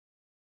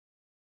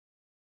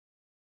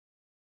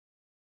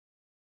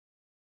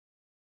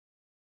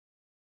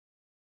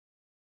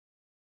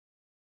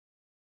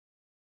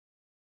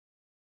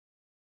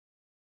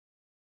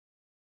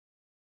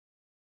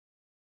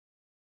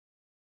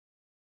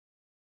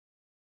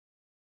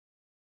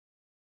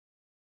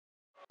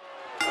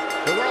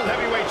The World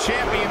Heavyweight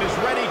Champion is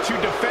ready to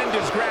defend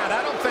his ground. I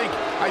don't think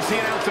I see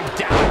an ounce of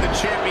doubt in the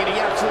champion. He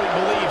absolutely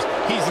believes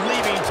he's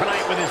leaving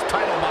tonight with his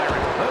title,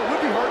 Byron. Well, it would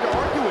be hard to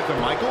argue with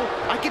him, Michael.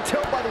 I can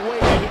tell by the way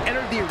he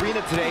entered the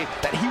arena today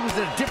that he was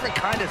in a different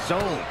kind of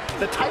zone.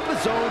 The type of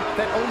zone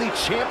that only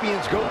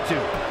champions go to.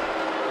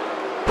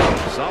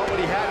 Saw what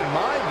he had in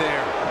mind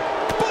there.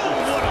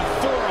 Boom! What a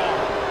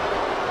forearm!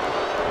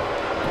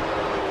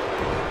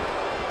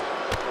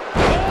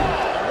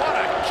 Oh, what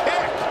a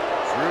kick!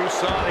 Drew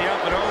saw the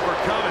up and over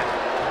coming.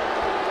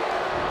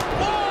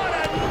 What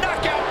a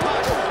knockout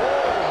punch!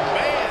 Oh,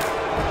 man!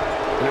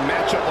 In a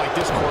matchup like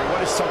this, Corey,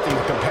 what is something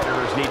the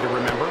competitors need to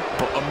remember?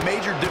 Well, a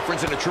major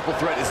difference in a triple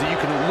threat is that you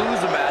can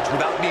lose a match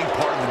without being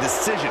part of the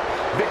decision.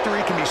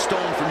 Victory can be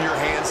stolen from your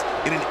hands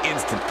in an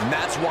instant. And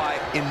that's why,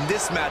 in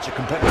this match, a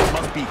competitor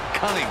must be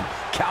cunning,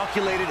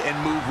 calculated, and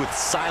move with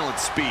silent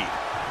speed.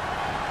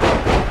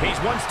 He's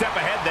one step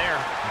ahead there.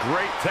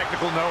 Great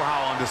technical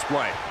know-how on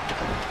display.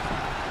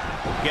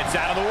 Gets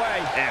out of the way.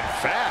 And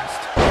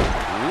fast.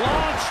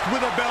 Launched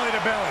with a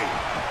belly-to-belly.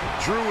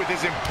 Drew with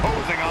his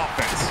imposing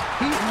offense.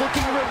 He's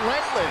looking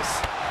relentless.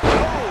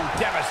 Oh,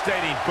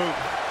 devastating boot.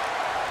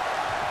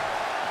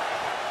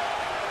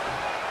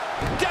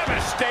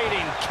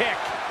 Devastating kick.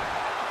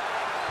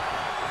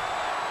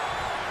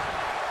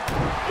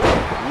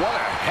 What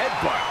a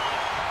headbutt.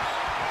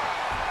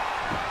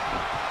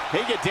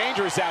 They get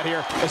dangerous out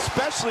here,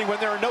 especially when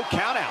there are no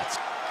countouts.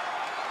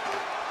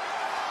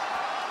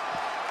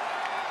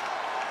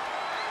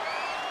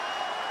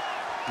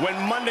 When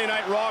Monday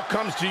Night Raw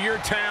comes to your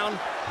town,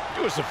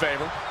 do us a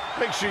favor.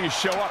 Make sure you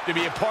show up to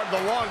be a part of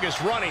the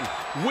longest-running,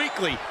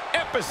 weekly,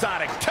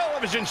 episodic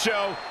television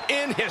show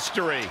in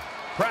history.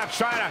 Perhaps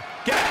trying to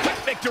get a quick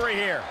victory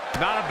here.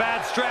 Not a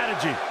bad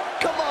strategy.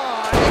 Come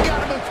on, you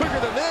gotta move quicker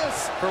than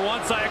this. For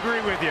once, I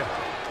agree with you.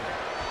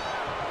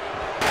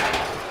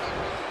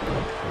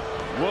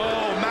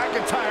 Whoa,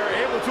 Mcintyre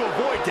able to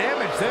avoid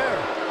damage there.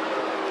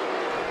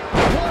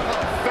 What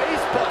a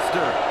face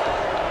buster.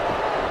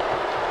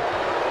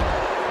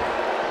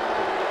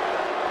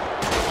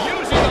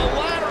 Using the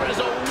ladder as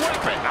a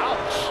weapon.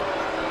 Ouch.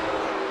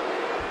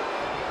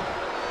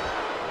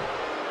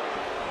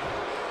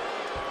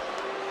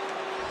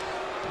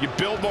 You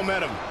build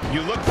momentum.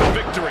 You look for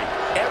victory.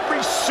 Every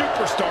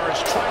superstar is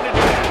trying to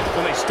do that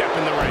when they step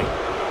in the ring.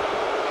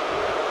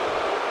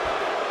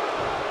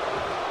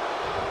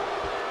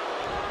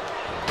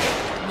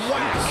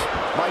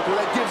 Wow. Michael,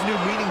 that gives new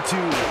meaning to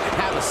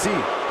have a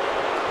seat.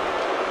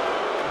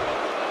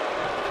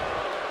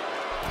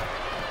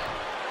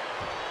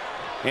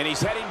 And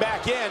he's heading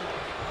back in.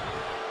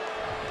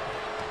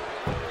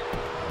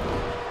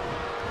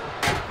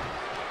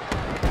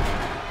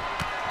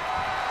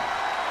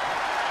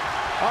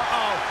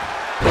 Uh-oh.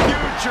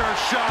 Future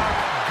shock.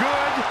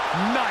 Good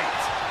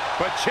night.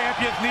 But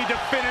champions need to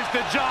finish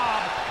the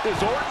job.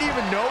 Does Orton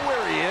even know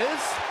where he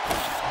is?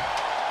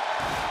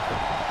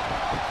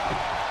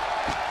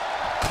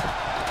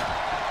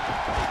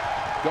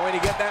 Going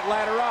to get that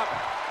ladder up.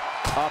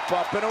 Up,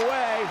 up, and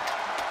away.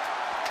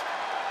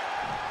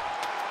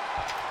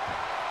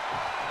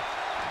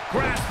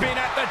 Grasping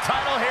at the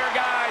title here,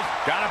 guys.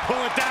 Gotta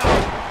pull it down.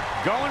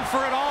 Going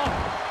for it all.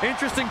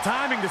 Interesting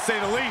timing, to say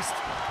the least.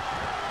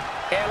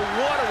 And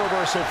what a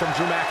reversal from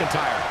Drew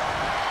McIntyre.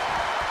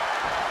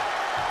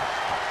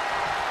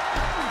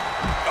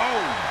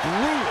 Oh,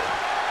 brutal.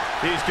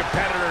 These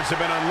competitors have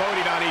been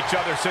unloading on each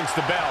other since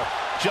the bell.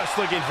 Just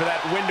looking for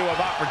that window of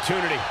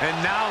opportunity. And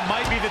now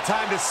might be the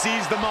time to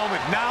seize the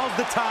moment. Now's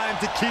the time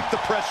to keep the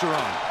pressure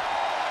on.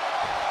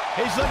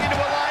 He's looking to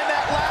align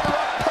that ladder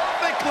up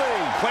perfectly.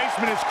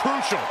 Placement is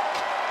crucial.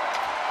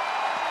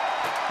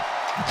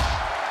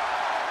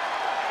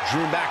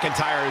 Drew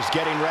McIntyre is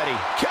getting ready.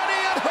 Can he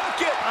unhook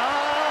it?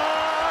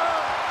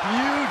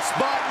 Huge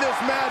spot in this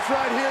match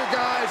right here,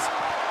 guys.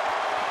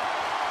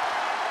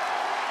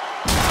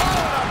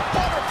 Oh, a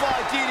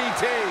butterfly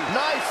DDT.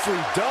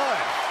 Nicely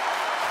done.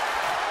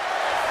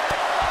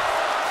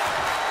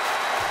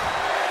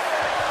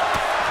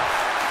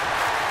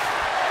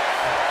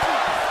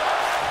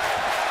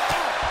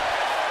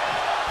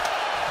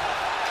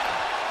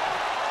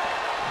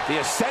 The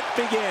ascent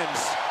begins.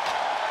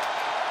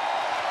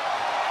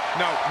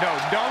 No, no,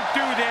 don't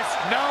do this.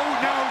 No,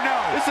 no, no.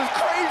 This is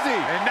crazy.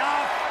 And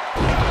now,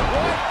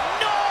 What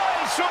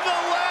noise from the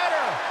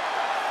ladder?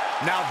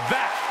 now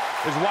that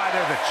is why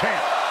they're the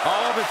champ.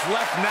 All that's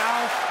left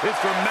now is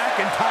for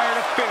McIntyre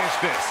to finish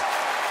this.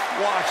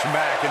 Watch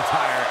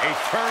McIntyre, a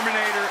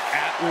Terminator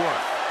at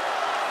work.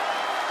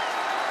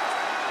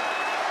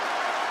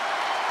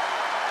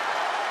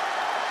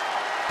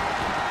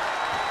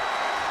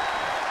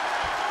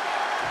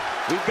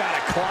 We've got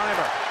a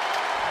climber.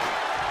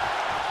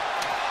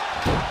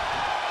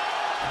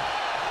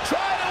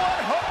 Try to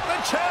unhook the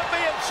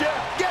championship.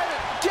 Get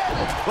it, get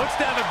it. Looks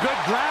to have a good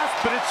grasp,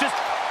 but it's just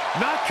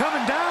not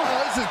coming down.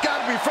 Oh, this has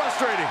got to be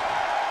frustrating.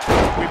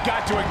 We've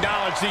got to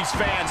acknowledge these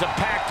fans, a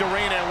packed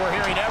arena, and we're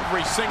hearing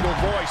every single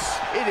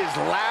voice. It is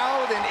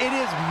loud and it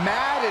is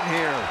mad in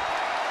here.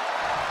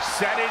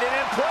 Setting it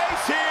in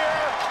place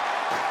here.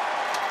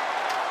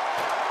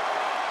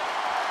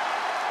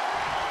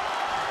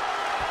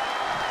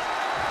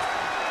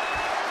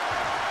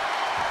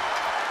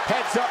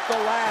 walks up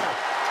the ladder.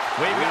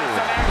 We've got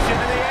some action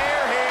in the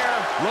air here.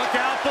 Look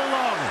out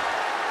below.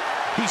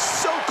 He's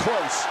so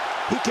close.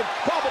 He can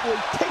probably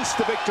taste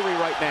the victory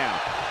right now.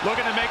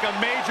 Looking to make a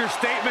major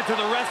statement to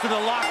the rest of the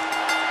lock.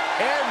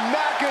 And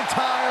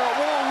McIntyre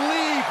will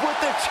leave with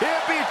the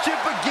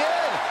championship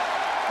again.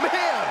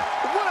 Man,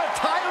 what a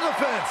title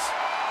defense.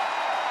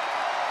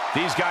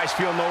 These guys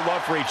feel no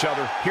love for each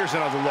other. Here's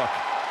another look.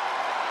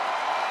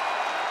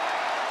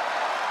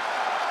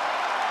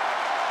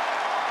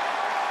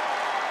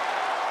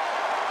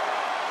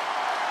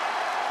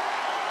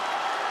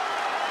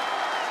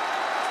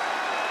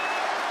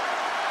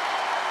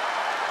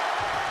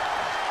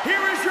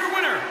 Here is your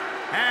winner,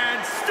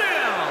 and still